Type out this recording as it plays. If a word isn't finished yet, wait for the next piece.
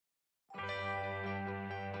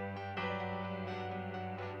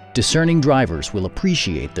Discerning drivers will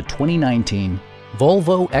appreciate the 2019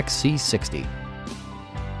 Volvo XC60.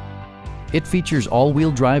 It features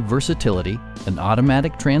all-wheel drive versatility, an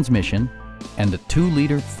automatic transmission, and a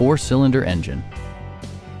 2-liter 4-cylinder engine.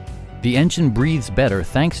 The engine breathes better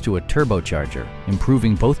thanks to a turbocharger,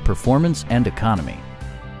 improving both performance and economy.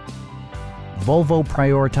 Volvo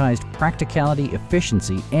prioritized practicality,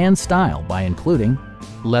 efficiency, and style by including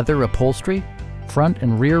leather upholstery, front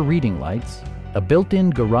and rear reading lights, a built-in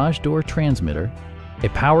garage door transmitter, a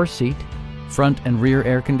power seat, front and rear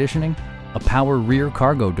air conditioning, a power rear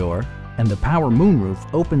cargo door, and the power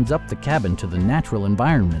moonroof opens up the cabin to the natural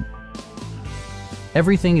environment.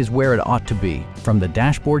 Everything is where it ought to be, from the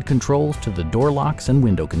dashboard controls to the door locks and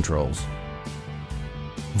window controls.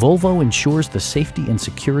 Volvo ensures the safety and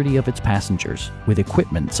security of its passengers with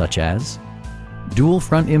equipment such as dual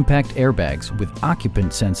front impact airbags with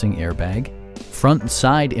occupant sensing airbag, front and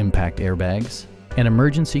side impact airbags, an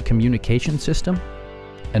emergency communication system,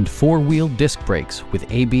 and 4-wheel disc brakes with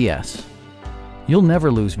ABS. You'll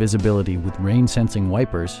never lose visibility with rain-sensing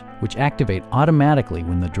wipers, which activate automatically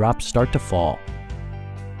when the drops start to fall.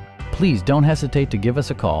 Please don't hesitate to give us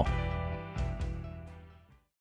a call.